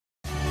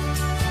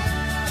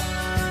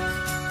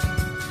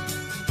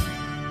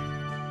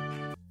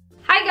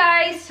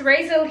guys!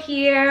 Razel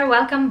here!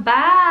 Welcome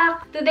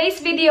back!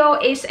 Today's video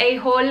is a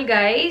haul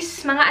guys.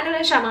 Mga ano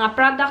lang siya, mga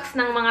products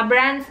ng mga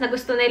brands na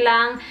gusto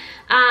nilang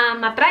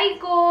matry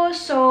ko.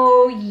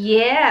 So,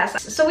 yes!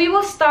 So, we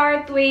will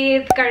start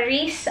with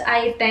CHARIS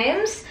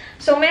items.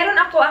 So, meron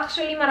ako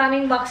actually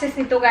maraming boxes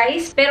nito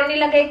guys. Pero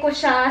nilagay ko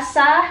siya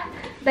sa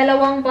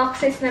dalawang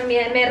boxes na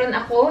meron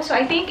ako. So,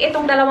 I think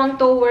itong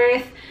dalawang to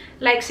worth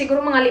like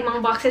siguro mga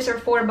 5 boxes or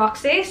 4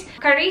 boxes.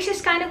 CHARIS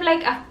is kind of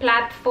like a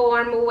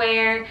platform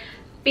where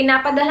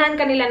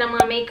pinapadalhan ka nila ng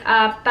mga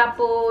makeup.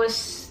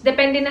 Tapos,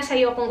 depende na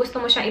sa'yo kung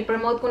gusto mo siya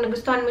i-promote. Kung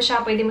nagustuhan mo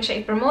siya, pwede mo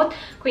siya i-promote.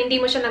 Kung hindi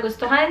mo siya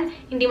nagustuhan,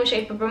 hindi mo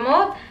siya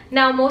i-promote.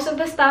 Now, most of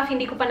the stuff,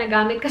 hindi ko pa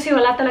nagamit kasi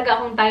wala talaga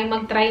akong time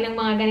mag-try ng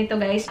mga ganito,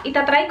 guys.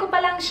 Itatry ko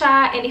pa lang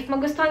siya, and if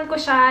magustuhan ko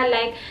siya,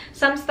 like,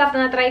 some stuff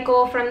na na-try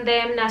ko from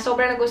them na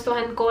sobrang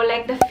nagustuhan ko,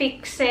 like the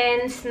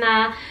Fixins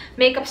na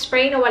makeup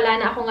spray na wala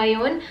na ako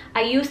ngayon.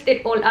 I used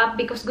it all up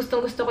because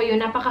gustong-gusto ko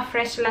yun.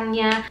 Napaka-fresh lang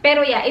niya.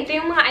 Pero yeah, ito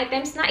yung mga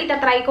items na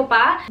itatry ko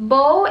pa.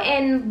 Bow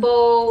 &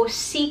 Bow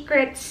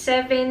Secret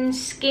 7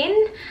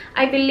 Skin.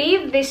 I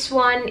believe this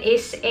one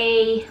is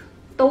a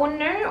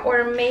toner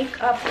or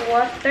makeup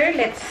water.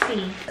 Let's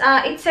see.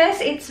 It says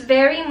it's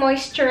very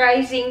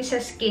moisturizing sa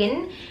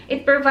skin.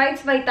 It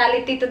provides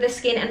vitality to the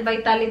skin and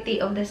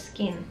vitality of the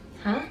skin.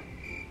 Huh?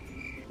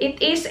 It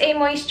is a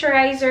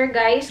moisturizer,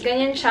 guys.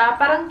 Ganyan siya.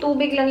 Parang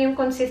tubig lang yung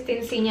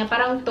consistency niya.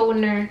 Parang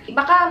toner.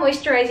 Baka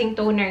moisturizing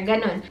toner.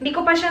 Ganon. Hindi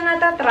ko pa siya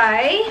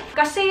natatry.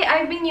 Kasi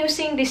I've been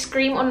using this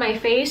cream on my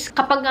face.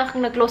 Kapag nga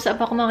nag-close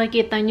up ako,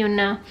 makikita nyo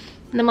na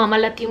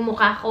namamalat yung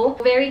mukha ko.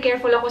 Very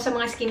careful ako sa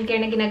mga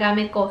skincare na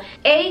ginagamit ko.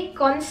 A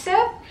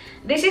Concept.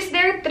 This is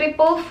their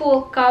triple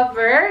full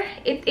cover.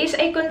 It is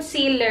a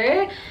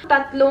concealer.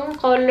 3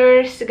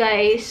 colors,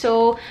 guys.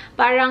 So,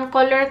 parang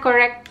color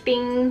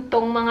correcting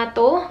tong mga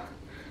to.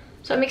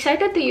 So, I'm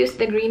excited to use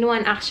the green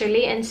one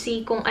actually and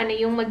see kung ano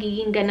yung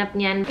magiging ganap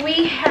niyan.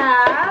 We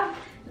have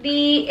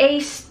the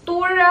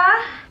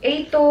Astura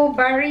A2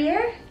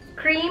 Barrier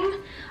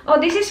Cream. Oh,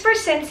 this is for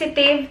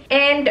sensitive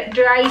and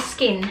dry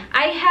skin.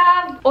 I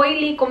have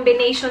oily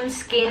combination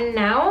skin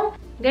now.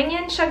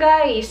 Ganyan siya,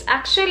 guys.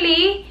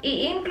 Actually,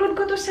 i-include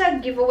ko to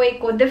sa giveaway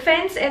ko.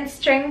 Defense and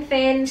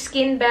strengthen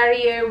skin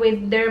barrier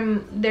with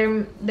Dermaon?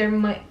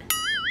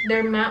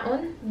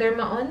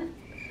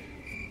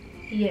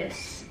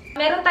 Yes.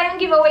 Meron tayong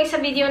giveaway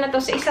sa video na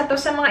to. So, isa to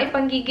sa mga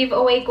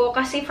ipang-giveaway ko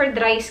kasi for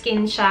dry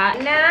skin siya.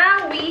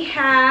 Now, we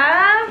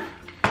have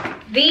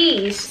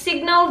these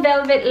Signal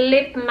Velvet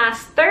Lip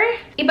Master.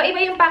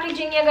 Iba-iba yung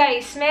packaging niya,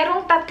 guys.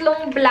 Merong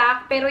 3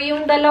 black, pero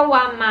yung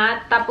 2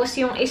 matte, tapos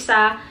yung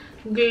isa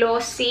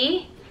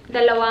glossy.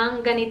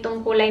 2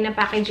 ganitong kulay na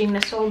packaging na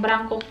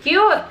sobrang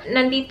cute.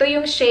 Nandito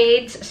yung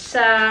shades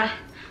sa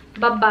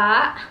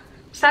baba.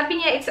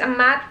 Sabi niya, it's a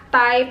matte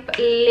type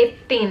lip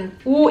tint.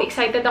 Ooh,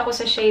 excited ako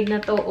sa shade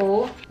na to,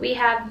 oh. We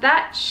have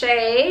that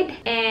shade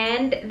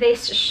and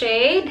this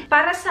shade.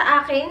 Para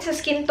sa akin, sa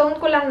skin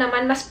tone ko lang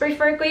naman, mas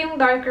prefer ko yung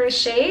darker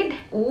shade.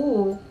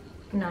 Ooh,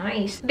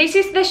 nice. This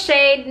is the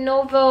shade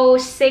Novo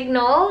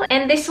Signal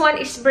and this one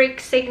is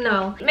Brick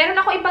Signal. Meron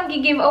ako ibang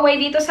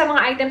giveaway dito sa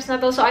mga items na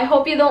to, so I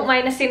hope you don't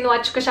mind na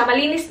sinwatch ko siya.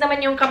 Malinis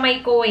naman yung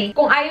kamay ko eh.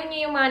 Kung ayaw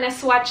niyo yung mga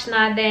na-swatch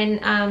na, then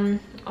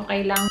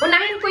okay lang.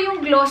 Unahin ko yung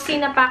glossy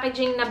na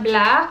packaging na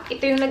black.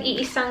 Ito yung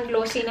nag-iisang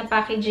glossy na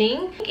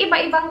packaging.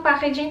 Iba-ibang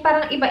packaging,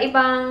 parang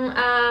iba-ibang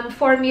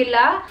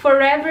formula.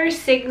 Forever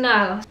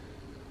Signal.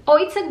 Oh,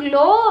 it's a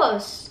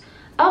gloss.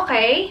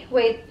 Okay.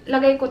 Wait,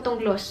 lagay ko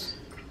tong gloss.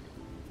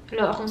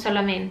 Wala akong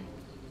salamin.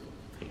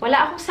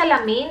 Wala akong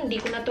salamin. Hindi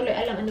ko na tuloy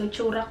alam ano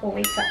tsura ko.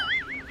 Wait sa...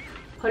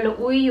 Hala,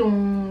 uy,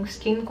 yung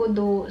skin ko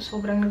do,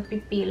 sobrang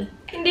nagpipil.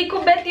 Hindi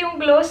ko bet yung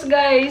gloss,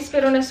 guys.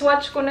 Pero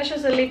na-swatch ko na siya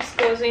sa lips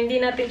ko. So, hindi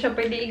natin siya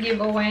pwede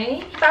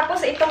i-giveaway.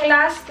 Tapos, itong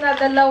last na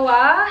 2.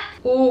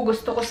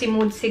 Gusto ko si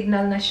Mood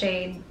Signal na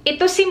shade.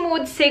 Ito si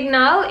Mood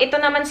Signal. Ito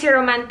naman si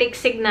Romantic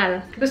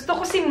Signal. Gusto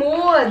ko si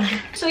Mood.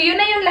 So, yun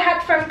na yung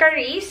lahat from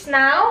CHARIS.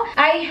 Now,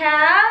 I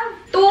have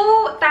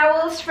 2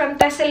 towels from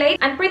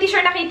TESALATE. I'm pretty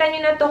sure nakita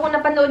nyo na to kung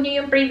napanood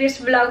nyo yung previous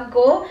vlog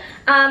ko.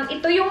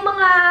 Ito yung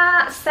mga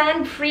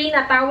sand-free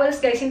na towels,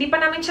 guys. Hindi pa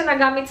namin siya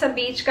nagamit sa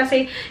beach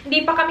kasi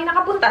hindi pa kami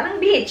nakapunta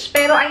ng beach.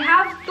 Pero I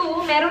have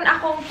 2. Meron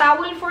akong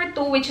towel for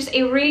 2, which is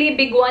a really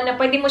big one na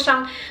pwede mo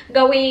siyang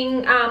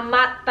gawing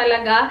matte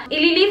talaga.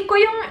 Ililive ko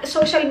yung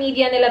social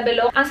media nila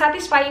below. Ang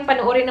satisfying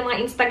panoorin ng mga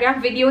Instagram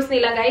videos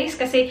nila, guys.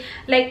 Kasi,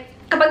 like,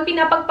 kapag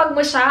pinapagpag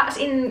mo siya, as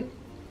in,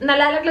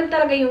 nalalaglag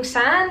talaga yung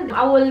sand.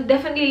 I will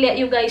definitely let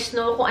you guys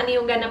know kung ano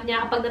yung ganap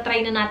niya kapag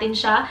na-try na natin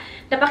siya.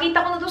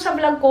 Napakita ko na to sa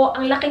vlog ko.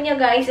 Ang laki niya,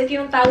 guys. Ito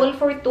yung towel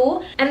for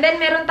 2. And then,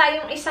 meron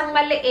tayong isang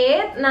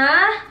maliit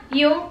na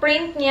yung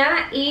print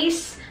niya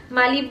is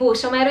Malibu.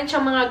 So, meron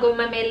siyang mga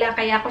gumamela,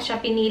 kaya ko siya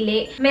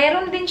pinili.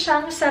 Meron din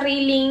siyang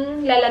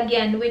sariling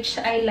lalagyan, which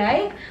I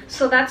like.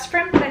 So, that's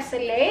from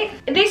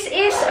TESALATE. This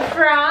is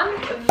from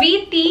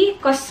VT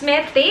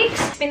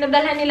Cosmetics.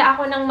 Pinadalhan nila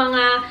ako ng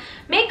mga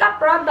makeup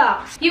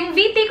products. Yung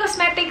VT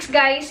Cosmetics,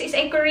 guys, is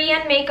a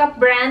Korean makeup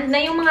brand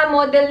na yung mga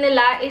model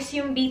nila is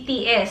yung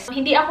BTS.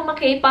 Hindi ako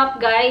ma-K-pop,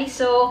 guys.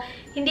 So,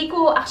 Hindi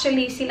ko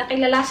actually sila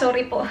kilala.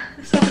 Sorry po.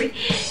 Sorry.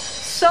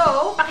 So,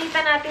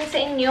 pakita natin sa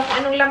inyo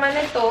kung anong laman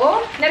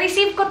nito.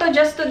 Na-receive ko to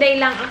just today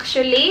lang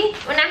actually.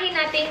 Unahin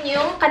natin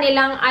yung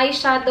kanilang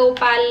eyeshadow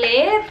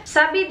palette.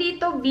 Sabi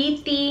dito,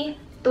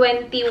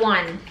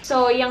 BT21.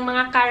 So, yung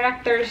mga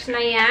characters na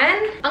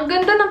yan. Ang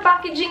ganda ng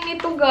packaging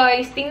nito,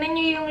 guys. Tingnan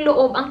nyo yung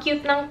loob. Ang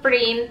cute ng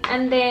print.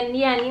 And then,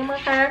 yan, yung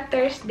mga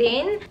characters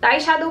din. The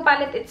eyeshadow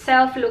palette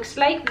itself looks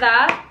like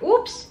that.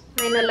 Oops!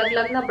 May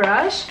nalaglag na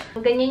brush.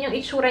 Ganyan yung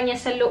itsura niya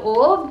sa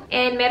loob.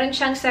 And meron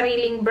siyang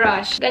sariling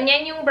brush.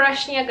 Ganyan yung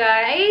brush niya,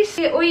 guys.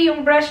 Uy,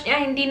 yung brush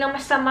niya, hindi na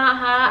masama,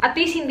 ha. At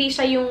least, hindi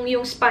siya yung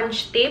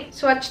sponge tip.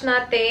 Swatch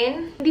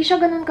natin. Hindi siya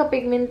ganun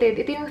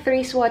ka-pigmented. Ito yung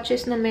 3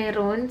 swatches na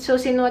meron.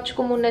 So, sinwatch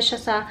ko muna siya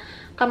sa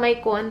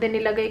kamay ko and then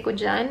nilagay ko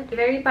dyan.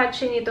 Very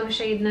patchy nitong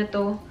shade na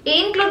to.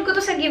 I-include ko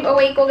to sa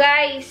giveaway ko,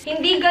 guys.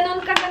 Hindi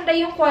ganun kaganda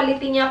yung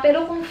quality niya,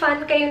 pero kung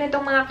fan kayo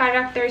nitong mga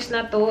characters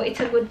na to,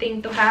 it's a good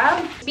thing to have.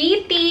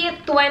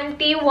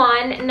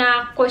 BT21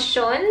 na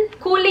cushion.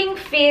 Cooling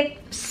Fit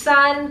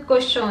Sun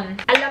Cushion.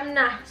 Alam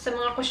na sa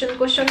mga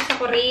cushion sa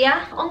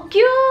Korea. Ang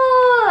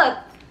cute!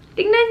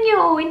 Tingnan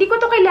nyo, hindi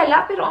ko to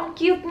kilala, pero ang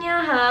cute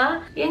niya,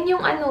 ha? Yan yung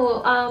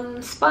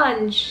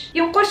sponge.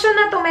 Yung cushion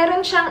na to,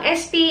 meron siyang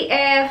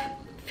SPF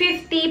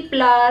 50+,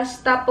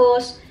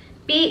 tapos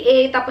PA,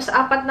 tapos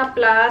 4 na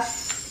plus,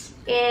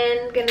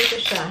 and ganito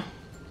siya.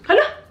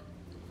 Hala!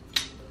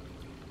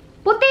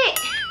 Puti!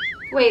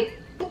 Wait,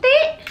 puti?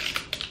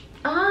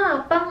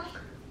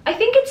 I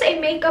think it's a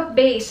makeup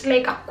base,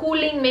 like a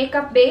cooling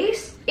makeup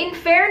base. In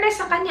fairness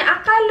sa kanya,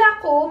 akala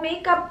ko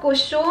makeup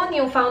cushion,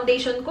 yung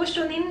foundation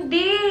cushion,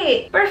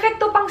 hindi.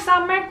 Perfecto pang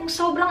summer kung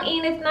sobrang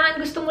init na,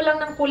 gusto mo lang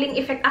ng cooling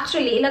effect.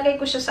 Actually, ilagay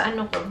ko siya sa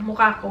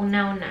mukha ko,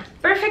 now na.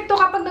 Perfecto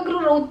kapag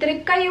nagro-road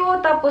trip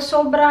kayo, tapos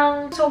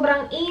sobrang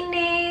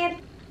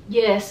init.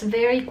 Yes,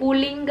 very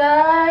cooling,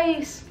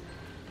 guys.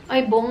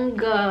 Ay,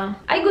 bongga.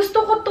 Ay,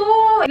 gusto ko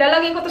to.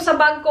 Ilalagay ko to sa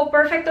bag ko.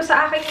 Perfecto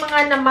sa aking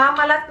mga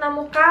namamalat na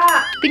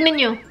mukha. Tingnan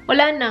nyo.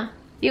 Wala na.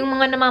 Yung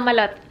mga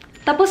namamalat.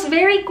 Tapos,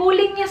 very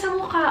cooling niya sa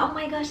mukha. Oh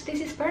my gosh, this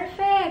is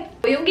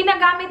perfect. Yung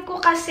ginagamit ko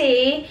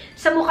kasi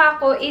sa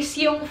mukha ko is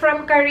yung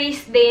from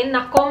CHARIS din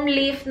na Comb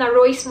Lift na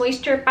Rose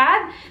Moisture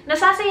Pad.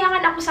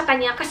 Nasasayangan ako sa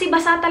kanya kasi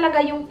basa talaga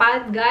yung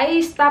pad,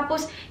 guys.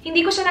 Tapos,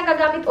 hindi ko siya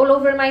nagagamit all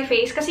over my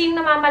face kasi yung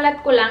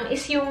namamalat ko lang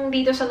is yung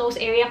dito sa nose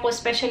area ko,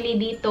 especially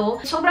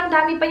dito. Sobrang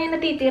dami pa niya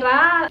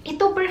natitira.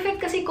 Ito,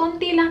 perfect kasi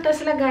konti lang.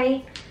 Tapos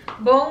lagay.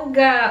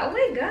 Bongga. Oh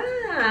my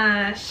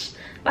gosh.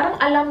 Parang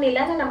alam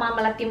nila na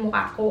namamalat yung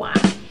mukha ko,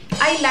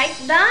 I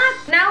like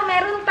that. Now,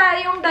 meron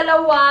tayong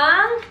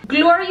dalawang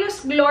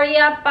Glorious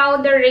Gloria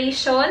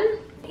powderation.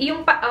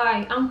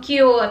 Ay, ang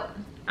cute.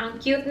 Ang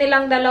cute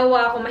nilang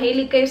dalawa. Kung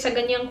mahilig kayo sa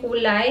ganyang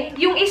kulay.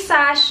 Yung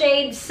isa,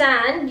 shade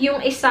sand.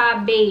 Yung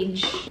isa,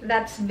 beige.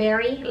 That's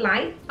very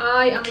light.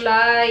 Ay, ang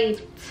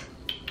light.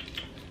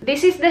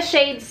 This is the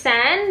shade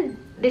sand.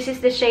 This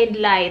is the shade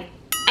light.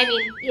 I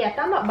mean, yeah,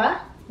 tama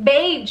ba?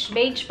 Beige.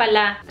 Beige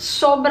pala.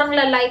 Sobrang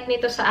la-light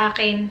nito sa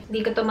akin. Hindi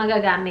ko to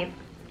magagamit.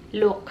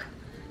 Look.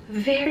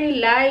 Very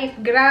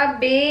light.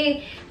 Grabe.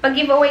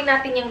 Pag-giveaway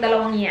natin yung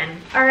dalawang yan.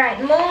 Alright.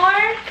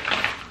 More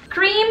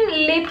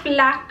cream lip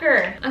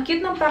lacquer. Ang cute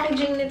ng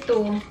packaging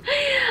nito.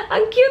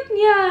 Ang cute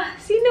niya.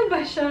 Sino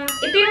ba siya?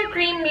 Ito yung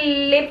cream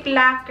lip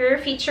lacquer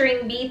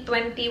featuring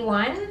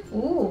B21.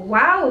 Ooh,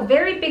 wow.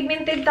 Very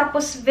pigmented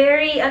tapos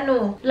very,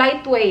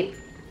 lightweight.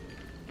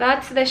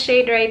 That's the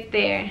shade right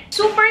there.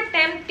 Super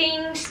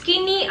tempting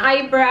skinny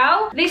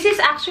eyebrow. This is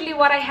actually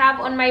what I have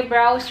on my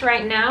brows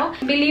right now.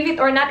 Believe it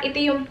or not, ito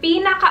yung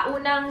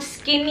pinakaunang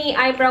skinny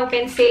eyebrow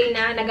pencil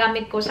na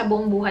nagamit ko sa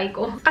buong buhay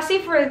ko.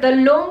 Kasi for the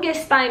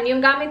longest time,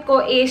 yung gamit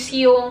ko is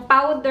yung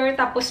powder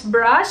tapos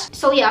brush.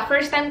 So yeah,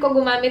 first time ko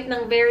gumamit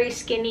ng very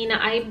skinny na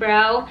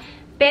eyebrow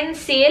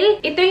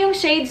pencil. Ito yung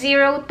shade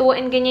 02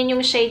 and ganyan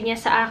yung shade niya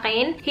sa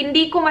akin.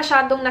 Hindi ko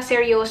masyadong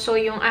naseryoso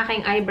yung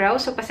aking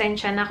eyebrow. So,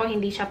 pasensya na kung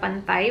hindi siya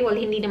pantay. Well,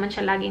 hindi naman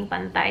siya laging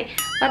pantay.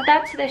 But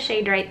that's the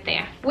shade right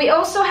there. We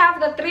also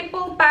have the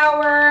Triple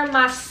Power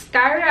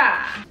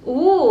Mascara.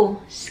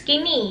 Ooh,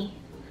 skinny.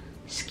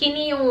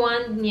 Skinny yung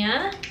wand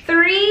niya.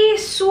 3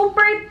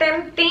 super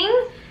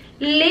tempting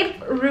lip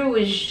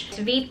rouge.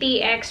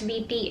 VTX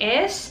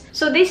BTS.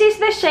 So this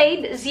is the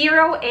shade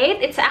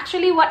 08. It's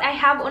actually what I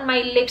have on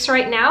my lips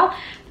right now.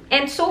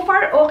 And so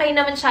far, okay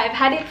naman siya. I've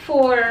had it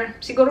for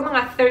siguro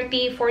mga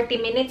 30-40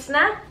 minutes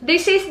na.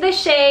 This is the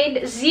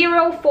shade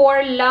 04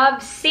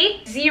 Love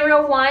Sick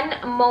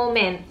 01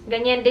 Moment.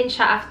 Ganyan din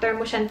siya after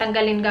mo siyang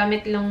tanggalin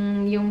gamit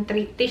lang yung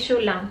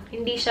tissue lang.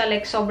 Hindi siya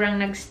like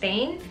sobrang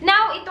nag-stain.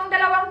 Now, itong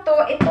dalawang to,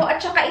 ito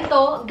at saka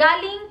ito,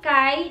 galing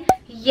kay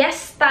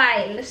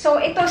YESSTYLE. So,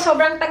 ito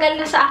sobrang tagal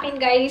na sa akin,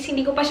 guys.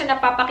 Hindi ko pa siya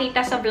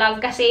napapakita sa vlog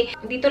kasi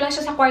dito lang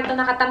siya sa kwarto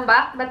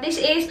nakatambak. But this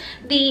is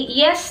the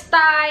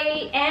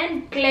YESSTYLE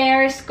and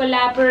Claire's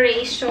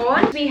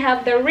collaboration. We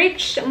have the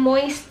Rich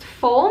Moist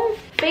Foam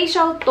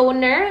Facial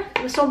Toner.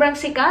 Sobrang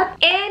sikat.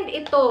 And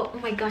ito, oh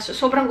my gosh,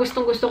 sobrang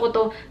gustong-gusto ko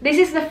to. This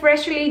is the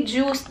Freshly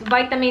Juiced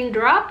Vitamin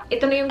Drop.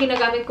 Ito na yung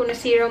ginagamit ko na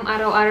serum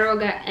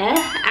araw-araw.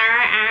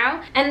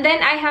 tomorrow. And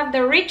then I have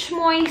the Rich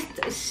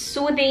Moist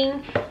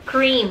Soothing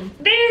Cream.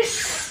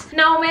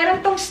 Now,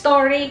 meron tong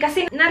story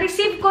kasi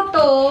na-receive ko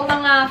to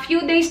mga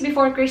few days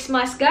before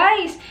Christmas,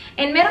 guys.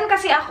 And meron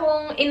kasi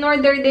akong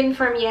in-order din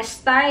from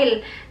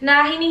YESSTYLE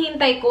na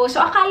hinihintay ko. So,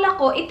 akala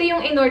ko, ito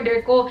yung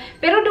in-order ko.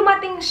 Pero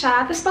dumating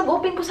siya. Tapos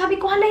pag-open ko, sabi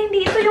ko, hala,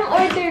 hindi ito yung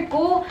order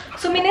ko.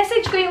 So,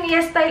 minessage ko yung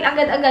YESSTYLE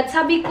agad-agad.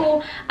 Sabi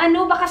ko,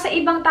 ano, baka sa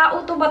ibang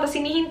tao to ba? Tapos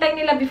hinihintay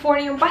nila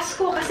before yung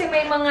Pasko kasi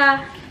may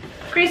mga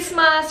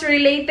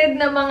Christmas-related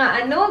na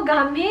mga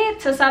gamit.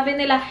 So, sabi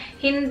nila,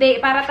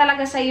 hindi. Para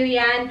talaga sa'yo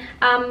yan.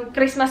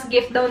 Christmas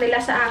gift daw nila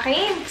sa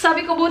akin.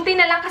 Sabi ko, buti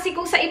na lang kasi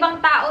kung sa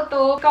ibang tao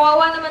to,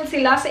 kawawa naman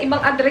sila sa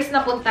ibang address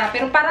na punta.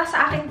 Pero para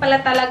sa akin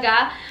pala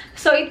talaga.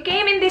 So, it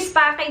came in this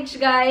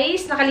package,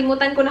 guys.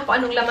 Nakalimutan ko na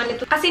kung anong laman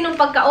nito. Kasi nung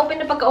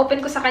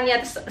pagka-open ko sa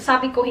kanya,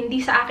 sabi ko,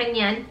 hindi sa akin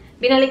yan.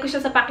 Binalik ko siya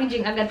sa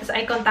packaging agad, tapos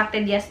I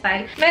contacted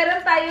YESSTYLE.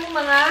 Meron tayong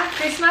mga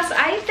Christmas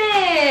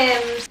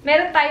items.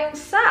 Meron tayong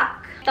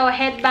sock. Ito,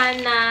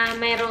 headband na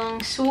merong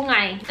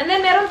sungay. And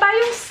then, meron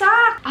tayong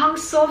sock. Ang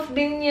soft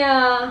din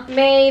niya.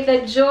 May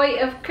the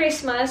joy of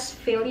Christmas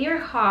fill your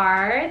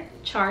heart.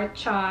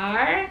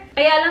 Char-char.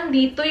 Kaya lang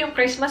dito yung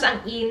Christmas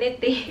ang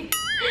init eh.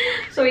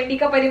 So, hindi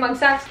ka pwede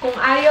mag-socks kung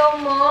ayaw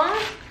mong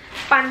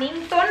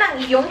paninto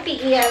ng iyong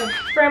tiil.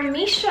 From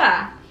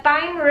Misha.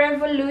 Time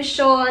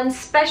Revolution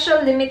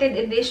Special Limited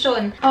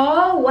Edition.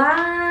 Oh,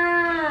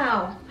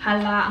 wow!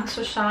 Hala, ang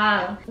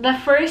social. The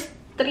first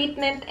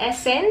treatment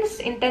essence,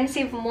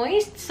 intensive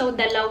moist. So,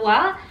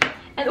 dalawa.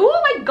 And, oh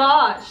my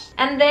gosh!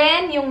 And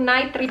then, yung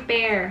night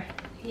repair.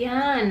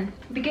 Yan.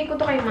 Bigay ko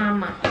to kay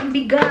mama. Ang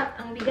bigat.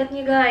 Ang bigat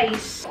niya,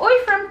 guys. Uy,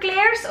 from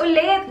Claire's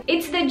ulit.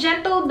 It's the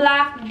Gentle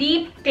Black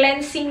Deep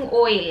Cleansing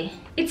Oil.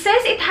 It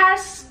says it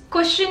has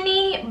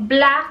cushiony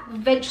black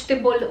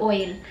vegetable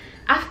oil.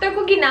 After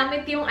ko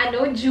ginamit yung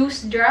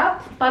juice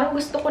drop, parang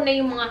gusto ko na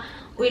yung mga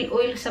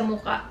oil sa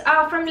mukha.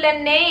 From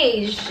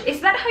Laneige. Is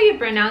that how you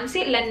pronounce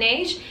it?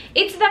 Laneige?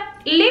 It's the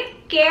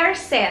lip care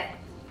set.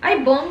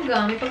 Ay,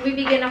 bongga. May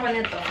pagbibigyan ako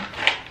nito.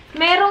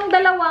 Merong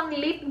dalawang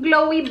lip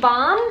glowy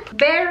balm,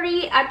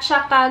 berry at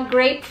saka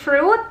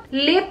grapefruit,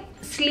 lip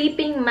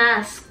sleeping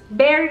mask,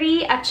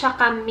 berry at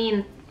saka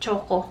mint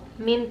choco.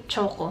 Mint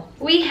choco.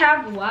 We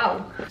have,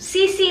 wow,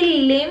 CC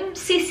Lim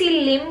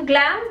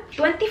Glam,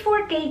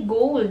 24K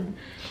gold,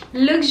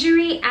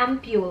 luxury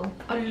ampule.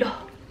 Allah,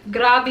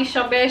 grabe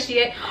siya, beshi.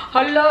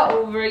 Hala,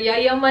 over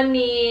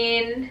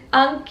yayamanin.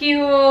 Ang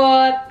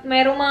cute.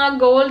 Mayroong mga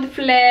gold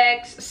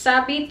flecks.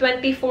 Sabi,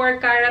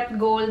 24 karat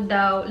gold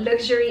daw.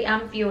 Luxury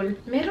ampule.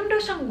 Meron daw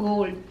siyang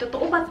gold.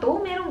 Totoo ba to?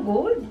 Merong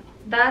gold?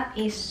 That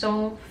is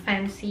so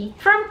fancy.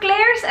 From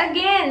Claire's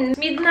again.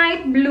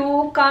 Midnight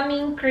Blue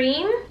Calming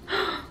Cream.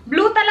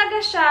 Blue talaga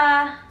siya.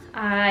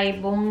 Ay,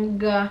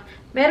 bongga.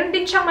 Meron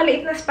din siyang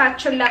maliit na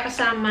spatula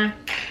kasama.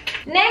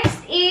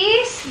 Next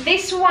is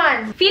this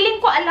one. Feeling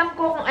ko alam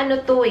ko kung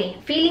ano to eh.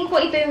 Feeling ko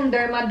ito yung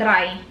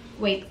DERMADRY.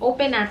 Wait,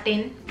 open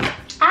natin.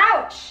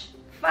 Ouch!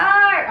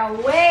 Far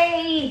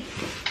away!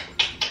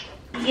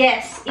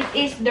 Yes, it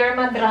is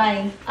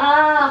DERMADRY.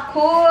 Ah,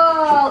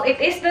 cool!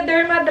 It is the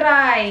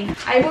DERMADRY.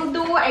 I will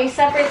do a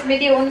separate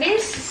video on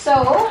this.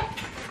 So,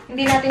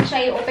 hindi natin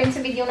siya i-open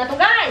sa video na to,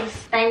 guys.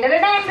 Dang, dang,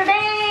 dang,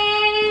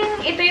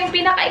 dang! Ito yung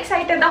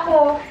pinaka-excited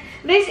ako.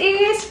 This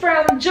is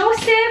from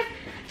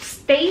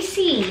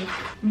Stacey.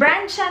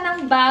 Brand siya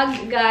ng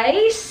bag,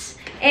 guys.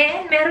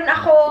 And meron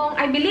akong,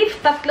 I believe,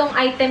 3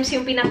 items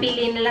yung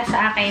pinapili nila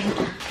sa akin.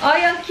 Oh,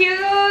 yung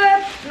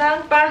cute ng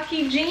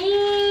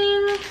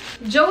packaging.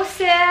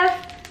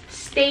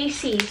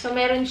 Stacey. So,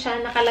 meron siya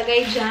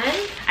nakalagay dyan.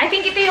 I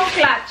think ito yung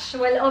clutch.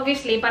 Well,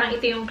 obviously, parang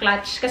ito yung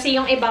clutch. Kasi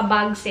yung iba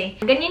bags eh.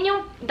 Ganyan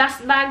yung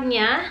dust bag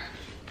niya.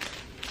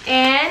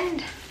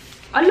 And,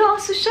 alo,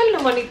 ang social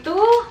naman ito.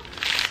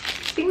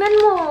 Tingnan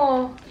mo.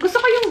 Gusto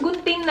ko yung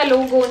gunting na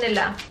logo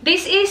nila.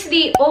 This is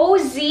the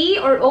OZ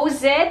or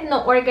OZ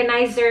no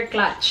organizer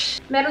clutch.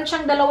 Meron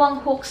siyang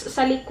 2 hooks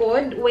sa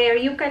likod where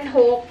you can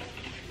hook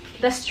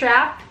the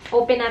strap.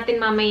 Open natin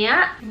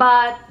mamaya.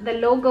 But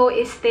the logo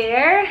is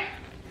there.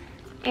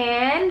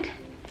 And,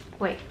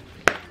 wait.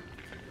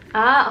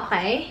 Ah,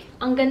 okay.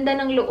 Ang ganda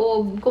ng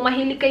loob. Kung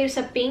mahilig kayo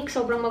sa pink,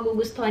 sobrang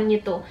magugustuhan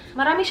niyo to.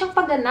 Marami siyang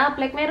pagganap.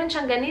 Like, meron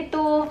siyang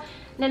ganito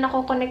na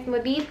nako-connect mo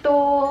dito.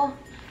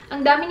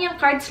 Ang dami niyang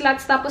card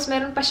slots. Tapos,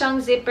 meron pa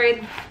siyang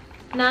zippered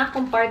na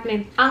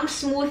compartment. Ang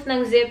smooth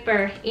ng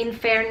zipper, in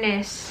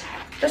fairness.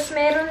 Tapos,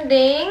 meron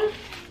ding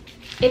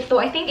ito.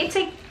 I think it's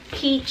a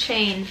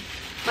keychain.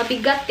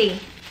 Mabigat eh.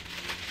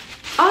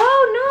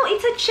 Oh, no!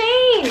 It's a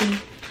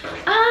chain!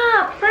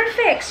 Ah,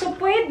 perfect! So,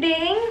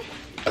 pwedeng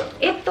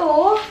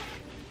ito.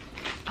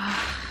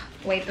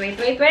 Wait.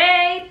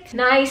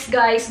 Nice,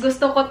 guys.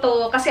 Gusto ko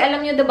to. Kasi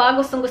alam nyo, diba?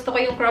 Gustong-gusto ko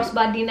yung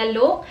crossbody na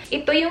look.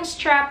 Ito yung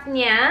strap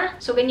niya.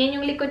 So,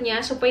 ganyan yung likod niya.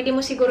 So, pwede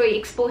mo siguro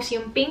i-expose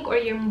yung pink or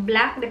yung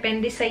black.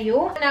 Depende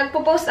sa'yo.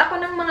 Nagpo-post ako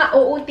ng mga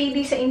OOTD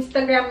sa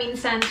Instagram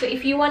minsan. So,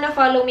 if you wanna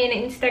follow me na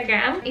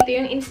Instagram, ito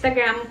yung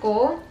Instagram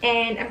ko.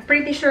 And I'm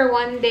pretty sure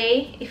one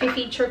day,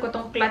 i-feature ko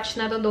tong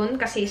clutch na to dun.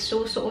 Kasi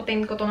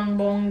susuotin ko to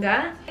ng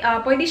bongga.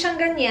 Pwede siyang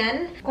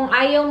ganyan. Kung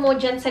ayaw mo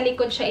dyan sa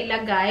likod siya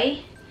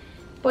ilagay,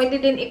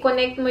 pwede din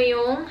i-connect mo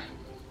yung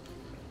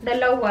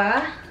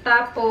dalawa.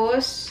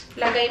 Tapos,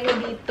 lagay mo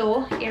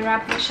dito.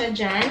 I-wrap mo siya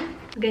dyan.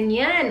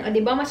 Ganyan. O,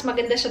 diba? Mas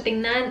maganda siya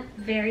tingnan.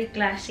 Very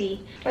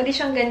classy. Pwede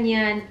siyang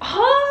ganyan.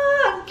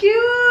 Oh! Ang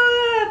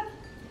cute!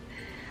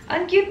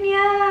 Ang cute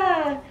niya!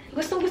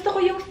 Gustong-gusto ko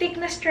yung thick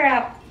na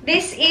strap.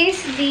 This is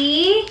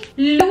the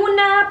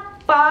Luna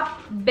Pop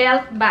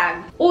Belt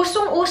Bag.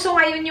 Usong-uso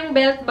ngayon yung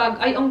belt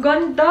bag. Ay, ang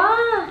ganda!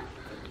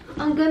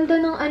 Ang ganda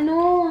ng ano...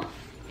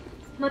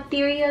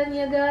 material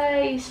niya,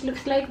 guys.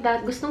 Looks like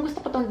that.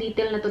 Gustong-gusto ko tong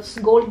detail na to.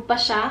 Gold pa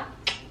siya.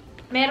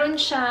 Meron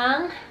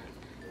siyang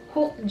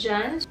hook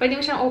dyan. Pwede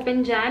mo siyang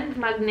open dyan.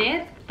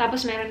 Magnet.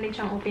 Tapos meron din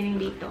siyang opening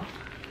dito.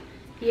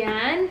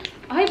 Yan.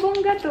 Ay,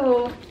 bongga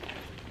to.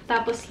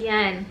 Tapos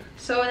yan.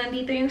 So,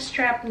 nandito yung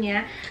strap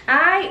niya.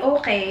 Ay,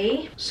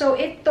 okay. So,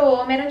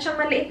 ito. Meron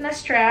siyang maliit na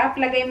strap.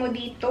 Lagay mo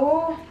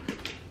dito.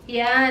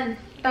 Yan.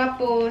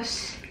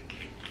 Tapos,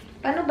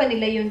 paano ba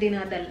nila yung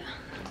dinadala?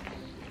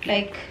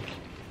 Like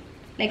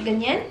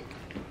ganyan?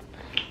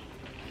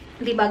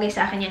 Hindi bagay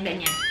sa akin yung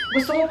ganyan.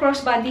 Gusto ko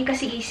crossbody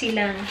kasi easy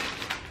lang.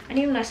 Ano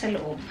yung nasa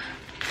loob?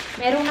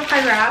 Merong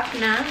naka-wrap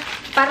na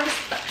parang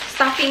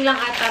stuffing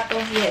lang ata to.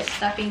 Yes,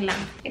 stuffing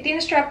lang. Ito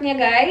yung strap niya,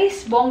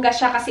 guys. Bongga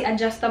siya kasi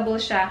adjustable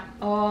siya.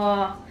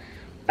 Oh.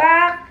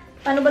 Pak!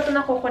 Paano ba ito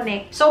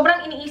nakukonect?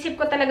 Sobrang iniisip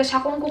ko talaga siya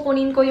kung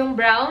kukunin ko yung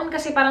brown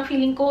kasi parang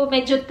feeling ko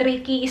medyo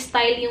tricky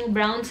style yung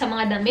brown sa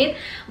mga damit.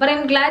 But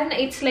I'm glad na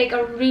it's like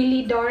a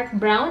really dark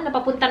brown.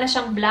 Napapunta na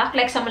siyang black.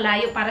 Like sa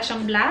malayo para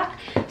siyang black.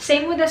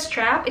 Same with the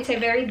strap. It's a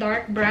very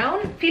dark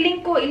brown.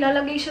 Feeling ko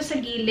ilalagay siya sa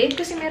gilid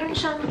kasi meron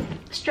siyang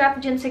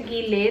strap dyan sa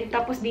gilid.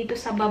 Tapos dito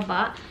sa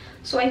baba.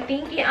 So, I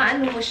think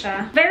iaano mo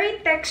siya.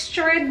 Very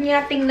textured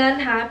niya tingnan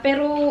ha.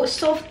 Pero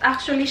soft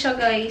actually siya,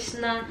 guys,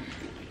 na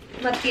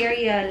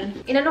material.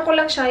 Inano ko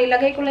lang siya,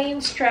 ilagay ko lang yung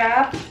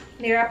strap,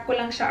 nirap ko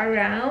lang siya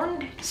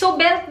around. So,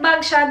 belt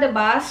bag siya,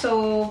 diba?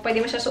 So,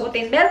 pwede mo siya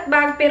suotin belt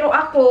bag, pero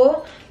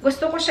ako,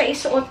 gusto ko siya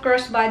isuot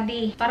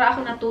crossbody para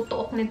ako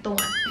natutuok nito.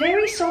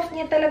 Very soft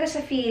niya talaga sa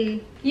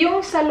feel.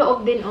 Yung sa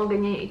loob din, oh,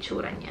 ganyan yung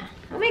itsura niya.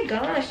 Oh my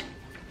gosh!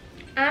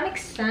 I'm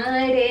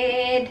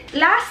excited!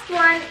 Last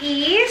one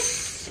is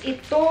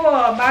ito.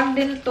 Bag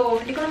din to.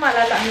 Hindi ko na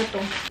maalala ano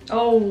to.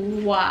 Oh,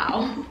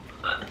 wow!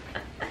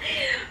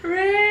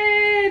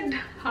 Red!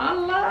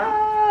 Hala!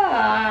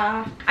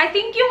 I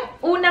think yung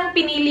unang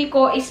pinili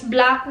ko is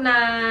black na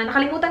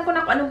nakalimutan ko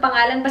na kung anong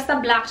pangalan. Basta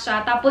black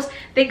siya. Tapos,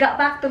 they got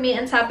back to me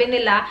and sabi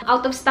nila,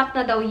 out of stock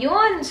na daw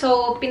yun.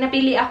 So,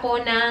 pinapili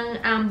ako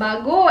ng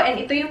bago. And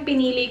ito yung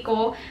pinili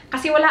ko.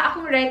 Kasi wala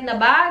akong red na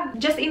bag.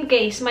 Just in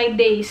case, my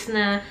days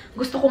na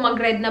gusto ko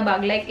mag-red na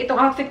bag. Like, itong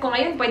outfit ko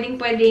ngayon,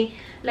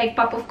 pwedeng-pwede like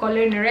pop of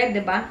color na red,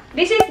 diba?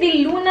 This is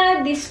the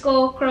Luna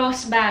Disco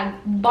Cross Bag.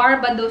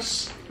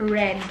 Barbados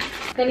Red.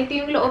 Ganito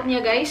yung loob niya,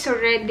 guys. So,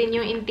 red din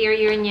yung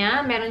interior niya.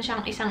 Meron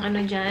siyang isang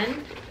ano dyan.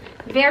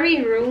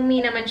 Very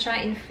roomy naman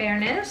siya, in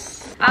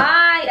fairness.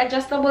 Ay,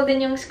 adjustable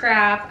din yung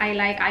scrap. I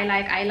like.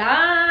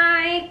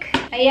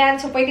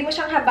 Ayan, so pwede mo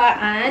siyang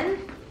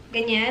habaan.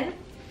 Ganyan.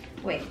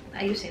 Wait,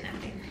 ayusin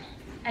natin.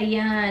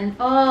 Ayan.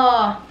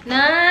 Oh,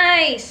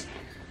 nice!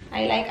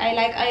 I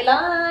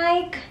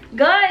like.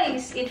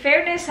 Guys, in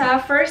fairness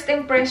ha, first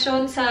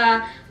impression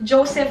sa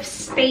Joseph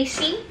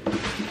Stacey.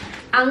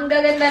 Ang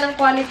gaganda ng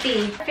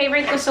quality.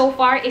 Favorite ko so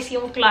far is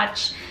yung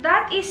clutch.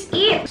 That is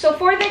it. So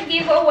for the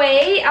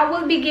giveaway, I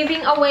will be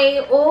giving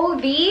away all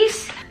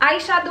these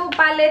eyeshadow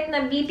palette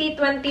na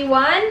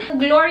BT21.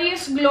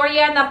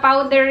 Gloria na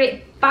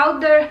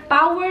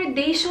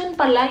powerdation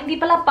pala. Hindi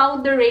pala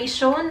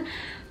powderation.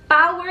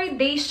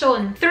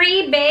 Powerdation.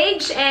 3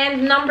 beige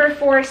and number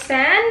 4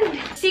 sand.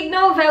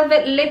 Signal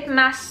Velvet Lip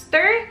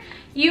Master.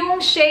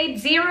 Yung shade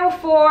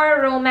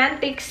 04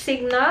 Romantic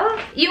Signal.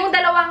 Yung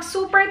dalawang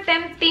super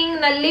tempting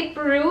na lip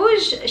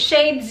rouge,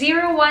 shade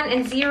 01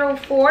 and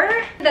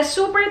 04. The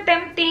super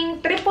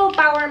tempting triple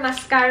power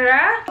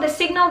mascara. The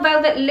Signal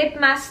Velvet Lip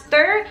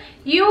Master.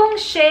 Yung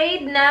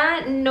shade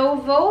na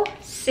Novo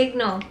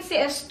Signal. Si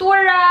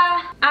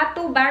Astura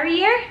Ato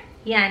Barrier.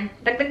 Yan.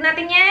 Dagdag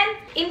natin yan.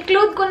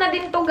 Include ko na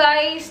din to,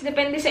 guys.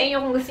 Depende sa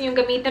inyo kung gusto nyo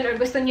gamitin or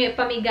gusto nyo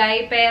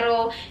ipamigay.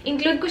 Pero,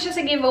 include ko siya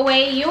sa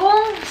giveaway.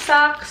 Yung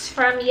socks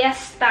from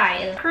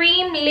YESSTYLE.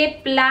 Cream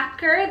Lip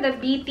Lacquer, the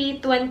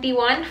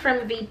BT21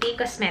 from VT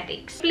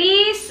Cosmetics.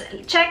 Please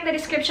check the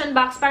description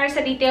box para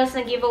sa details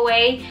na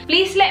giveaway.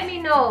 Please let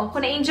me know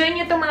kung na-enjoy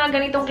nyo itong mga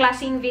ganitong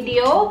klaseng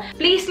video.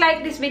 Please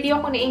like this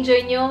video kung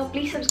na-enjoy nyo.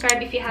 Please subscribe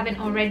if you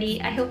haven't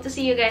already. I hope to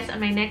see you guys on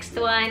my next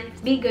one.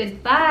 Be good.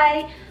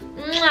 Bye!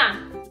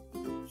 Mwah!